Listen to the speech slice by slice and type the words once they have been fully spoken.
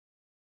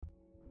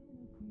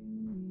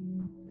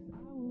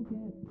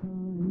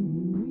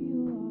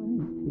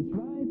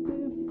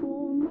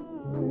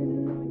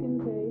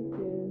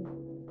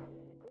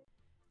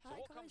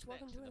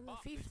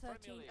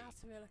13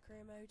 Aston Villa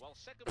career mode. While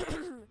second place,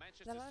 The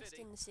Manchester last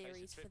City in the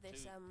series for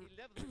this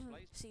 11th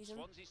place, season.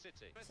 Swansea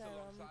City. So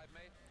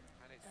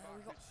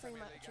we've got 3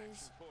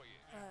 matches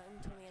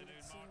until the end of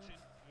the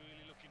season.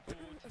 Really looking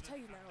forward to I'll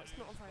tell you now, it's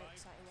not a very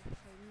exciting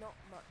episode. Not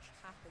much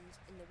happens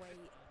in the way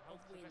of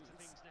wins,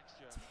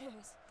 to be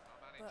honest.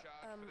 But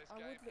I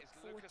would look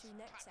forward to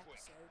next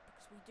episode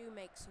because we do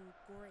make some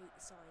great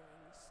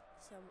signings,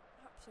 some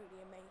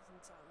absolutely amazing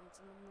signings,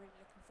 and I'm really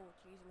looking forward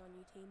to using our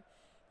new team.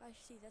 But as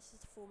you see, this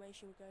is the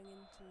formation we're going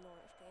into the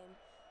Norwich game.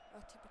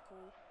 Our typical,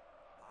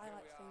 I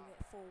like to think it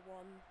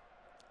 4-1,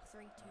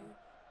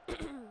 3-2,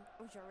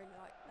 which I really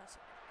like. That's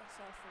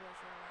our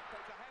formation I like.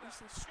 But you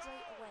see,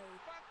 straight away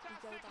we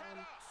go down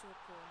to a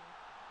corner,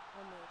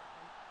 1-0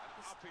 down.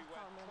 Up he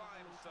went,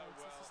 climbed so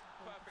well,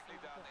 perfectly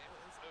done him.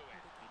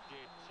 He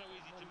did. So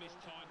easy to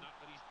mistime that,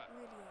 but he's back.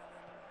 Really early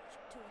in the match,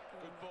 to a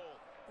corner. Good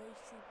ball. But you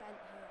see Bent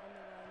here on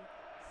the run,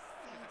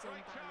 feeds in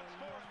Great chance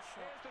Bannon, for has a him.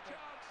 shot, Here's the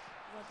chance.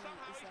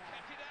 Somehow he's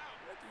kept it out.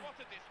 What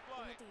a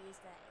display. Ruddy is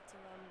there to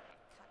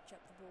catch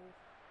up the ball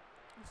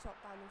and stop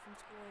Bannon from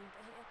scoring.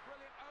 But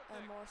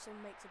here, Morrison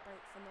makes a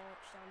break for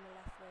Norwich down the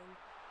left wing.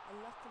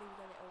 And luckily we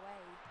get it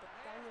away. But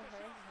Daniel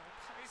Herrera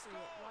passing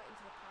it right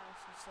into the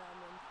pass of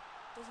Sermon.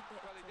 Does a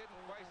bit well, he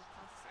didn't waste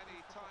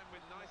any time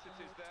with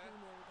niceties there.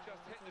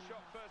 Just hit the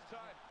shot first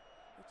time.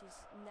 Which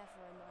is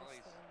never a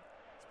nice thing.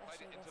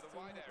 Played it into the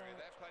wide area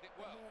there, played it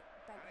well.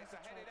 And it's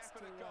a headed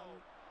effort at goal.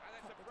 And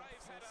it's a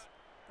brave header.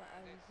 But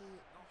he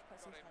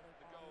puts his header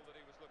the goal that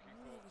he was looking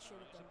for. Really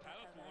should have done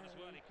better. Powerful one as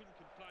well. He couldn't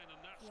complain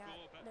on that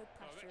score, but no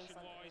pressure in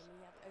front of direction-wise, him.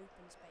 He had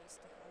open space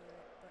to clear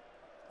it, but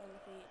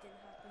luckily it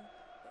didn't happen.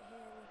 But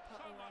here we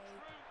put away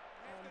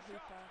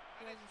Hooper.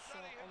 He has a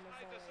shot on the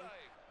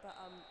volley, but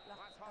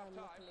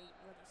luckily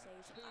Ruddy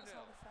saves it. That's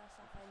how the first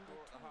half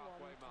ended.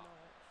 2-1 to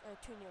Norwich.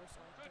 2-0,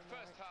 sorry. Good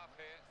first half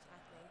here.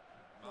 Sadly,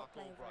 not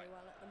playing very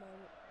well at the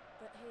moment.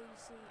 But here you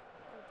see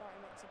Albright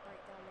makes a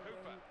break down the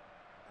wing.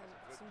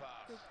 Some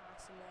good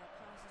pass in there,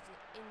 passes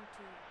it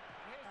into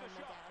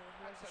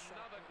That's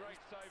another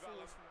great save,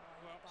 Alan.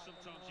 Well,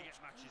 sometimes you get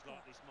matches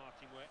like this,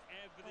 Martin, where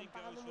everything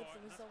goes right,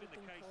 and that's been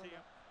the case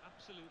here.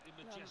 Absolutely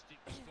majestic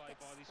display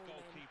by this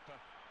goalkeeper.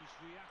 His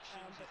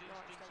reactions, his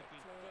instincts have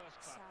been first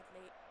class.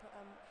 Sadly, but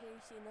here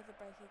you see another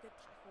break, a good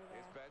tackle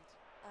there. Here's Bent.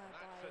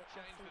 That's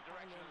changed the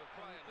direction of the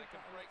play, and they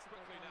can break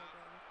quickly now.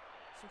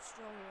 Some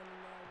strong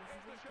running there with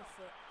a weaker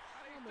foot,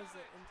 hammers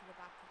it into the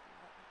back of the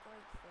net. A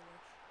great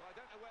finish. Well, I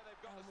don't know where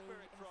they've got the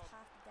spirit from,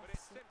 but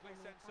it's simply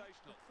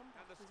sensational.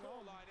 And the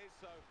scoreline is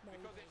so,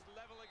 because it's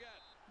level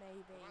again.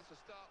 Maybe. Well, that's a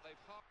start they've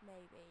had.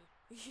 Maybe.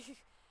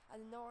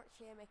 And Norwich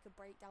here make a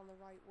break down the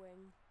right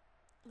wing.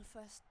 The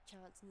first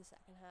chance in the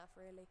second half,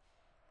 really.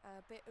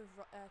 A bit of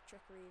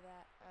trickery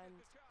there,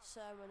 and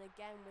Sermon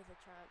again with a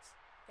chance.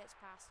 Gets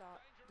past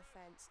our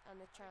defence,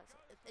 and the chance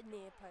at the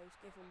near post,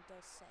 Given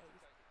does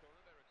save.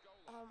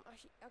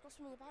 Actually, I've got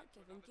something about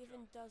Given.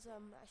 Given does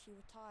actually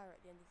retire at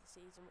the end of the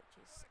season, which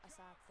is a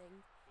sad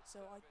thing.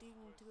 So I do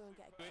need to go and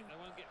get a keeper. They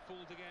won't get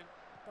fooled again.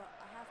 But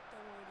I have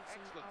done already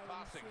seen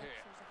passing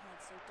here.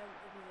 Ahead, so don't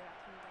give me the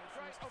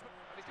recommendations.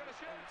 And he's going to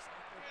shoot.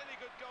 Really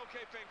good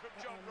goalkeeping from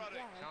John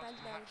Ruddy. Chance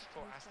perhaps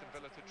for Aston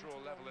Villa to draw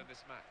level in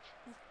this match.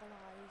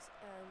 Equalise,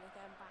 and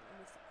again Bannon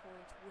with the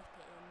corner to whip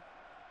it in.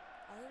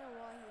 I don't know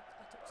why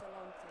I took so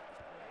long to take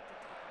this ball. It did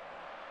take a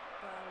while.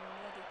 But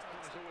Ruddy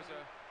takes there's always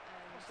a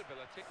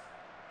possibility.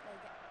 They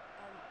get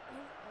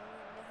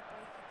another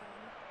break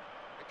again.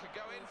 It could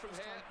go in from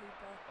here.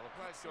 Well, the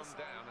player's gone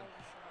down and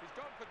he's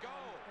gone for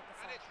goal.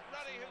 And it's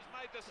Ruddy who's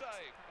made the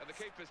save. And the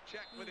keeper's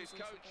checked with his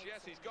coach.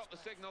 Yes, he's got the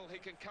signal. He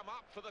can come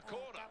up for the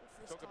corner.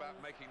 Talk about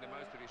making the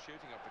most of his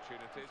shooting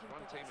opportunities.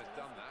 One team has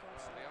done that,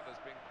 while the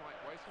other's been quite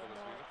wasteful as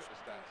we look at the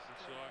stats.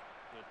 That's right.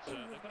 But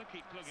they've got to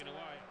keep plugging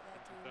away.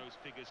 If those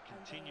figures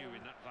continue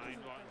in that vein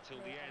right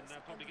until the end,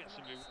 they'll probably get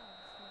some...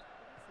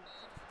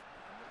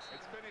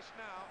 It's finished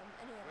now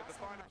with the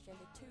final match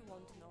ended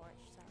 2-1 to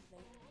Norwich,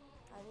 sadly.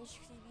 And as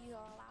you can see, these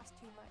are our last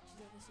 2 matches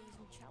of the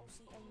season,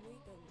 Chelsea and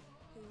Wigan,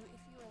 who,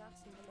 if you're an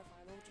Aston Villa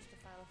fan or just a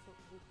fan of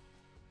football,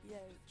 you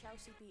know,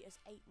 Chelsea beat us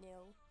 8-0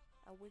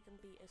 and Wigan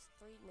beat us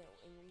 3-0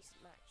 in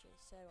recent matches.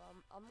 So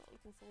I'm not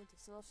looking forward to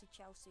this. And obviously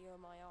Chelsea are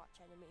my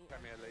arch enemy.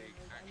 Premier League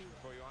action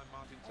for you. I'm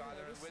Martin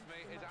Tyler, and with me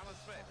is Alan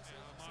Smith.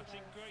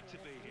 Martin, great to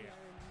be here.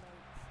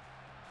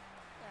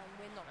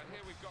 We're not. And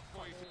here we've got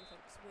for you.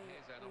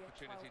 Here's an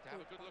opportunity to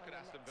have a good look at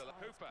Aston Villa.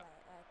 Hooper.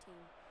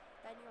 Team.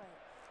 But anyway,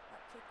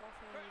 that kick-off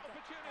here. Great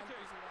opportunity.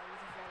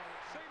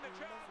 Seen the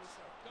chance.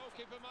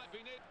 Goalkeeper might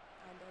be near.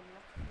 And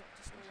not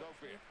to score.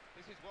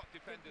 This is what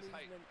defenders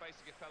hate,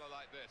 facing a fella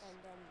like this.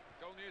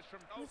 Goal news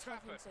from Old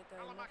Trafford.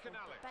 Alan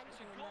McAnally.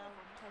 This is goal.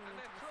 And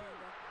they're through.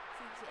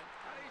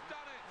 And he's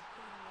done it.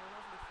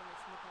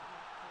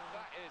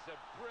 That is a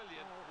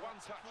brilliant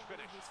one-touch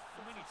finish.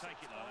 And when you take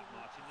it like that,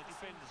 Martin, the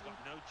defender's got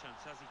no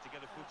chance, has he, to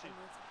get a foot in?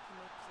 Well,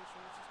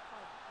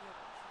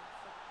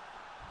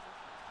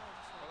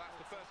 that's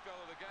the first goal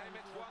of the game.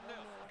 It's 1-0.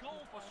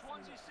 Goal for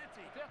Swansea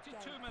City. 32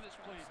 minutes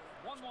played.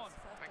 1-1.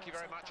 Thank you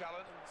very much,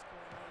 Alan.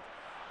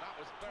 That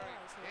was very...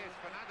 Here's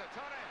Fernando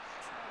Torres.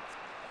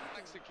 Well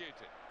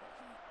executed. But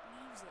he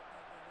leaves it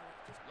like that, and it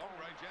just Long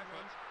range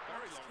effort,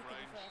 very long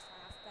range.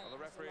 Well,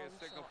 the referee has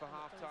signaled for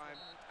half-time,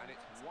 and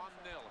it's 1-0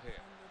 here.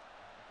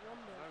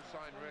 No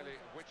sign really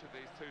which of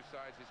these two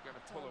sides is going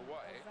to pull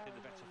away. In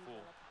the better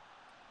form.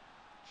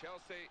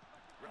 Chelsea.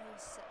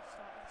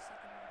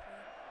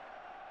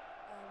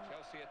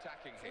 Chelsea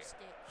attacking here.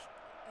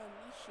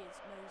 Unleashes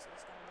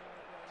Moses down the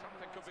right wing.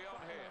 Something could be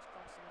on here.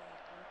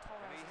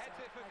 And he heads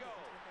it for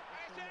goal.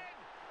 It's in!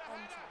 The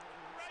header!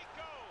 Great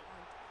goal!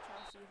 And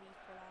Chelsea have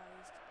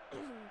equalised.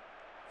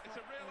 It's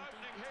a real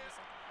opening here.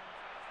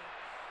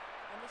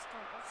 And this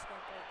time Oscar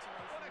breaks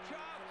away from What a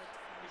chance!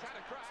 He's had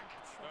a crack.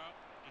 Well,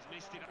 he's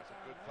missed it. That's a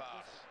good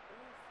pass.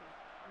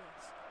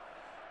 Miss.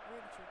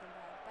 Really should have been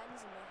bad.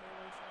 Benzema here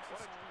on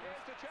Chelsea side.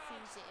 Here's the chance.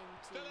 Feeds it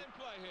into Still in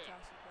play here.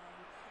 Chelsea player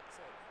who hits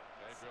it.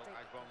 Gabriel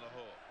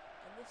Agbonlahor.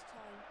 And this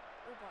time,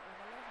 Albright with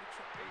a lovely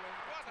chip ball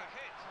over What the a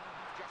top. hit!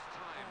 Just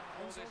time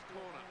for this Zogby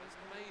corner. is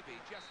Maybe,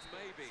 just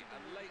maybe, a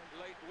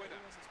late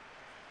winner. And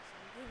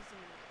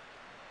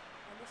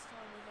this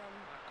time with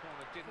That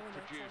corner didn't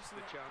produce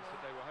the chance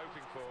that they were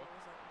hoping for.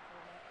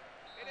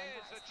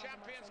 It is a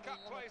Champions Cup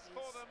place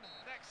for them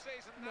next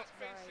season. That's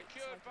been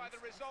secured by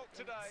the result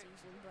today.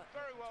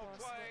 Very well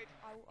played.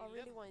 I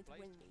really wanted to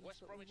win these,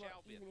 but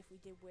even if we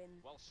did win,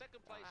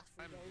 second place.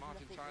 I'm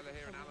Martin Tyler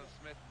here and Alan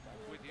Smith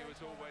with you as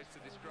always to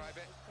describe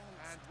it.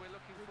 And we're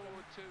looking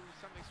forward to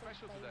something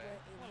special today.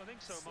 Well, I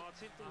think so,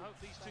 Martin. I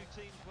hope these two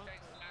teams will.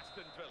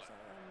 Aston Villa.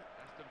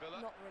 Aston Villa.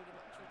 Not really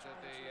much of a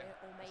challenge here,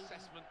 or maybe,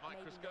 assessment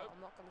maybe microscope.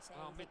 not. I'm not going to say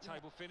Well, anything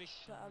mid-table yet.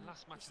 finish,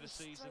 last match of the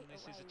season.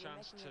 This is a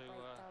chance to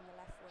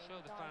show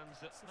the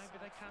fans that maybe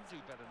they can do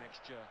better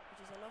next year.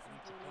 Which is a lovely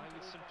Need to play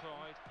with some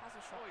pride. Has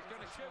a shot. Oh, he's going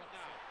to shoot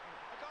now.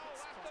 A goal,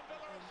 Aston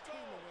Villa has in 2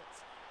 scored.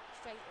 minutes,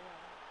 straight away.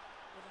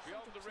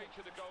 Beyond the reach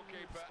of the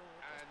goalkeeper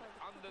and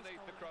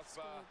underneath the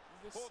crossbar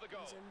for the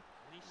goal. And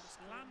he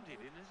slammed it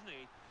in, isn't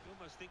he? You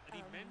almost think that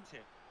he meant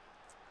it.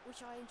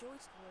 Which I enjoyed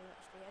scoring,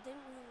 actually. I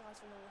didn't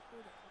realise when I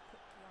recorded it how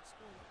quickly I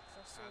scored it.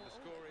 I saw, And the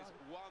score is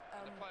 1.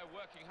 And the player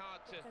working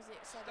hard to because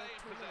it said stay in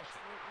 2 minutes, possession.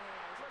 I didn't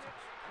realise it was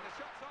And the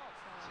shot's off.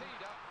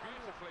 Teed up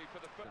beautifully for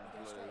the foot. We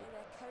go straight in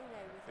there.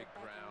 Kono with Big a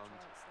begging ground,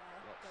 chance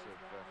there. lots goes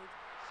of, wide.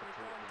 support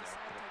Again, in there.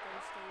 DeSanto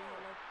goes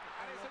through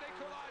And it's an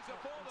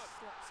equaliser for them.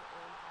 Slots it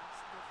in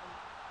past different.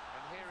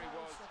 And here he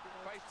was,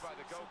 faced by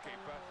the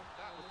goalkeeper.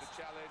 That was the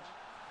challenge.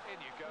 In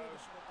you go.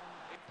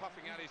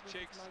 Puffing out his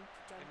cheeks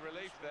in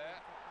relief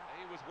there.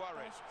 He was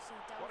worried.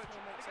 What a he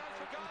goes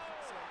for goal!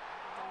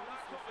 Oh,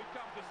 that's what we've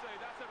come to see.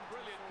 That's a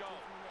brilliant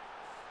goal.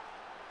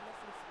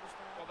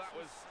 Well, that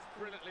was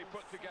brilliantly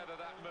put together,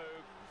 that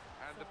move.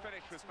 And the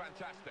finish was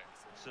fantastic.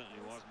 It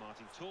certainly was,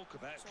 Martin. Talk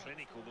about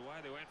clinical, the way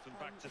they went from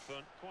back to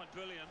front. Quite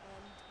brilliant.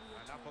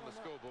 And up on the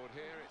scoreboard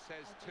here, it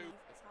says 2.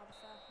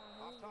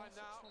 Half-time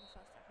now.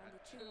 And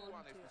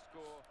 2-1 is the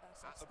score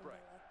at the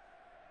break.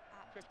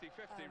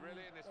 50-50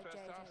 really in this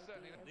first half,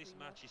 certainly. This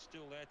match is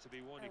still there to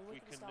be won if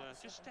we can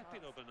just step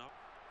it up and up.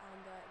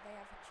 And they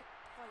have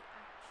quite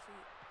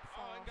actually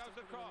Oh, and goes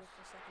across.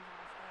 The second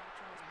half.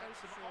 Has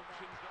some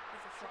options,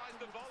 tries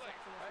the volley.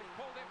 They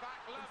pulled it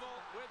back level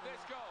with this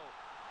goal.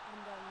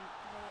 And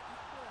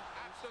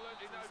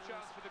absolutely no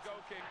chance for the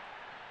goalkeeper.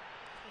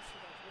 Especially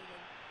against Wigan.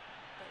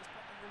 But it's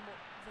better than what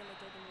Villa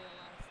did in real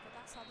life. But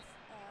that's how the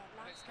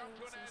last game of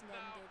the season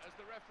ended. As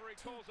the referee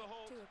calls a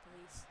halt. 2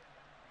 apiece.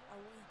 And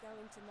we go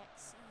into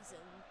next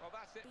season. Well,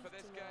 that's it for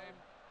this game.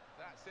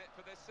 That's it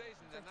for this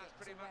season, and that's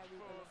pretty much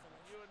for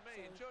you and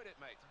me. Enjoyed it,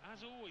 mate.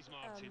 As always,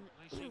 Martin,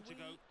 they seem to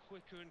go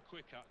quicker and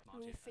quicker.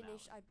 We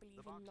finished, I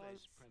believe, in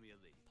 9th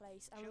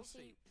place, and we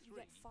see you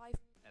get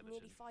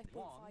nearly 5.5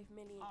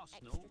 million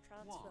extra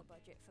transfer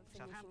budget for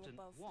finishing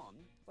above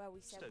where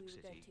we said we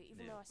were going to.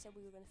 Even though I said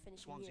we were going to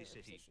finish in Euro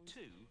positions,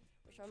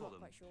 which I'm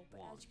not quite sure.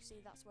 But as you can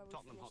see, that's where we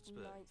finished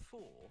in 9th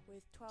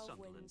with 12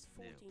 wins,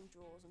 14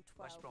 draws, and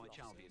 12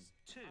 losses,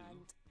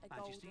 and a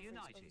goal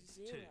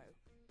difference of 0.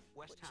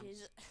 West Ham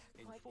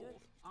in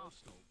 4th,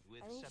 Arsenal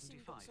with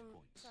 75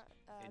 points.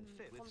 In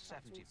 5th with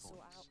 70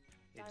 points.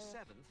 In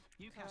 7th,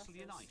 Newcastle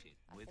United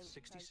with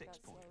 66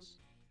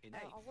 points. In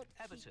 8th,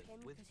 Everton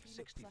with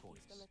 60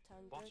 points.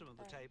 Bottom of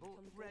the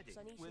table, Reading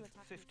with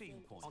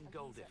 15 points on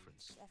goal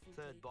difference.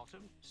 3rd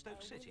bottom,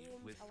 Stoke City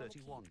with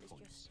 31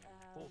 points.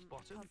 4th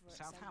bottom,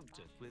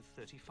 Southampton with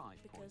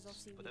 35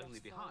 points, but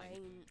only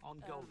behind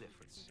on goal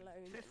difference.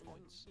 5th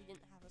points. We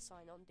didn't have a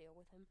sign-on deal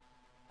with him.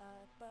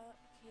 But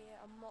here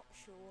I'm not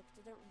sure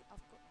because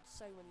I've got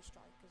so many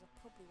strikers. I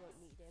probably won't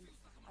need him.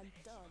 And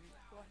Dunn,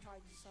 who I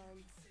tried to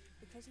sign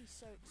because he's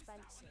so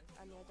expensive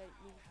and I don't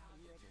need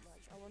him really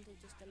much. I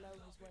wanted just to lower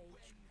his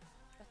wage,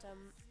 but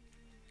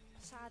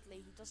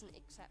sadly he doesn't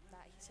accept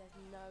that. He says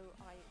no,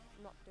 I'm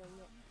not doing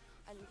it,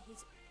 and he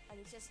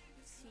says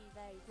see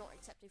there he's not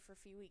accepted for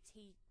a few weeks.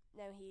 He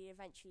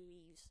eventually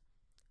leaves,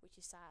 which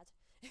is sad.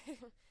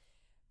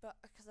 But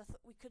because I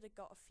thought we could have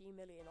got a few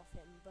million off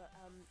him. But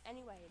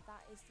anyway,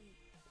 that is the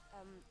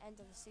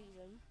end of the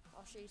season.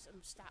 I'll show you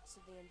some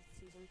stats at the end of the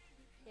season.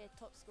 Here,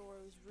 top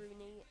scorer was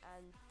Rooney,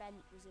 and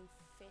Bent was in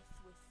 5th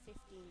with 15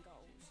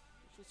 goals,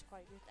 which is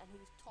quite good, and he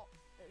was top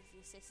of the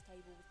assist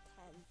table with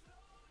 10.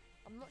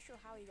 I'm not sure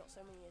how he got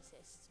so many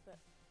assists,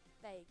 but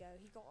there you go.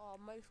 He got our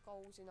most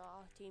goals in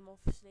our team,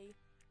 obviously.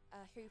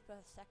 Hooper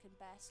second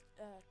best,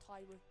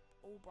 tied with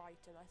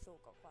Albrighton. I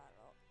thought got quite a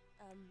lot.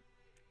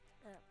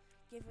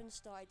 Given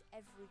started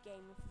every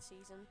game of the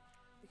season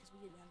because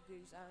we didn't have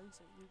Guzan,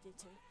 so we needed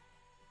to.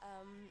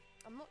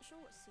 I'm not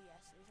sure what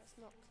CS is. That's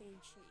not clean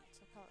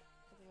sheets. I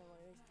don't know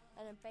what it is.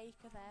 And then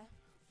Baker there.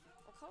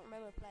 I can't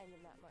remember playing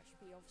him that much,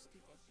 but he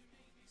obviously did.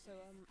 So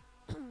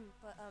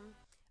but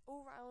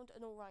all round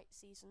an alright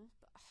season.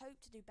 But I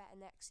hope to do better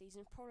next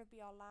season. Probably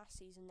be our last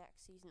season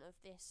next season of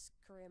this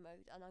career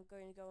mode, and I'm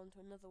going to go on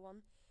to another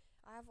one.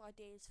 I have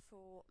ideas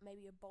for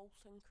maybe a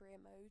Bolton career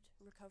mode,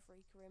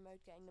 recovery career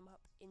mode, getting them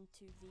up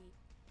into the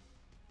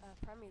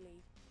Premier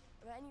League.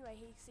 But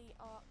anyway, you see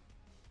our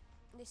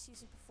this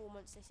season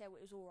performance, they said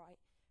it was alright.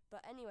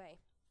 But anyway,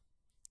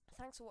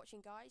 thanks for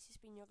watching, guys. It's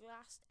been your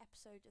last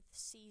episode of the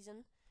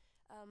season.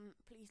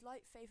 Please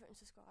like, favourite and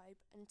subscribe.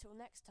 And until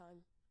next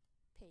time,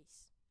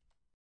 peace.